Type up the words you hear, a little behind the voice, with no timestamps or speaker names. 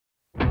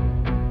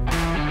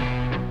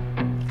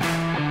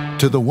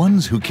To the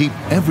ones who keep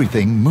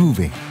everything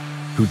moving,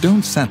 who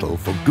don't settle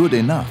for good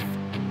enough,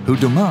 who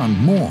demand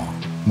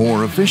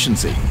more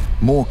efficiency,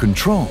 more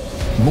control,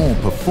 more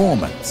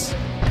performance,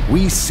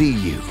 we see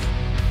you.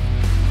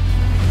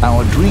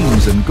 Our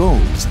dreams and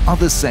goals are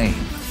the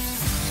same.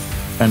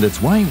 And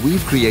it's why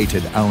we've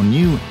created our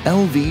new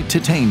LV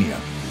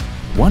Titanium,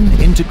 one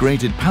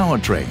integrated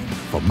powertrain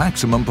for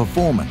maximum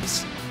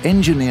performance,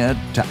 engineered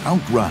to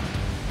outrun.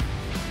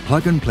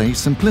 Plug-and-play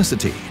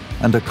simplicity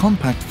and a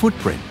compact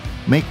footprint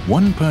make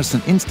one-person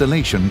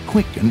installation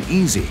quick and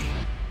easy.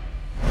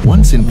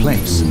 Once in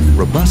place,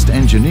 robust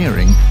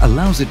engineering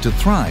allows it to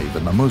thrive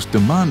in the most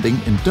demanding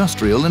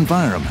industrial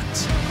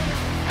environments.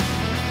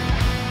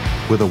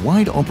 With a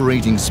wide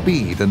operating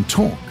speed and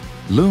torque,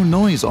 low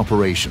noise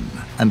operation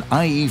and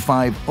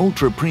IE5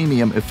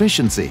 ultra-premium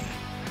efficiency,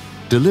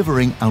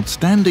 delivering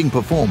outstanding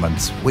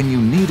performance when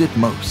you need it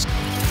most.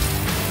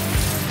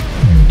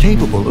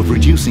 Capable of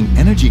reducing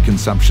energy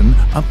consumption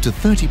up to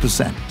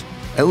 30%,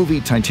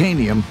 LV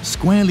Titanium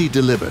squarely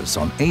delivers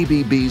on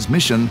ABB's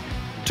mission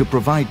to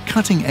provide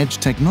cutting-edge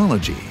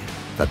technology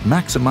that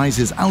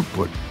maximizes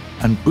output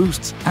and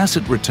boosts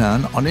asset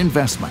return on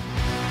investment.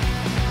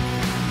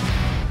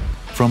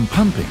 From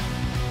pumping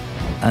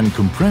and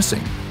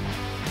compressing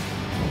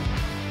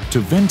to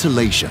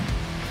ventilation,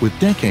 with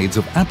decades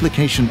of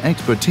application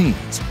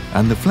expertise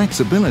and the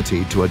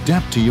flexibility to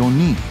adapt to your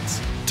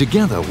needs,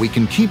 together we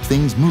can keep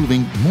things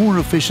moving more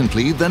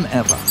efficiently than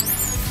ever.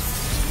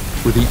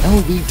 With the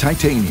LV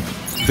Titanium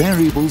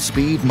variable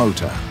speed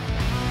motor.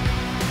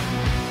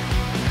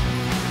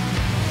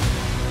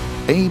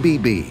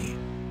 ABB,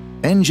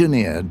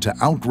 engineered to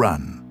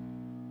outrun.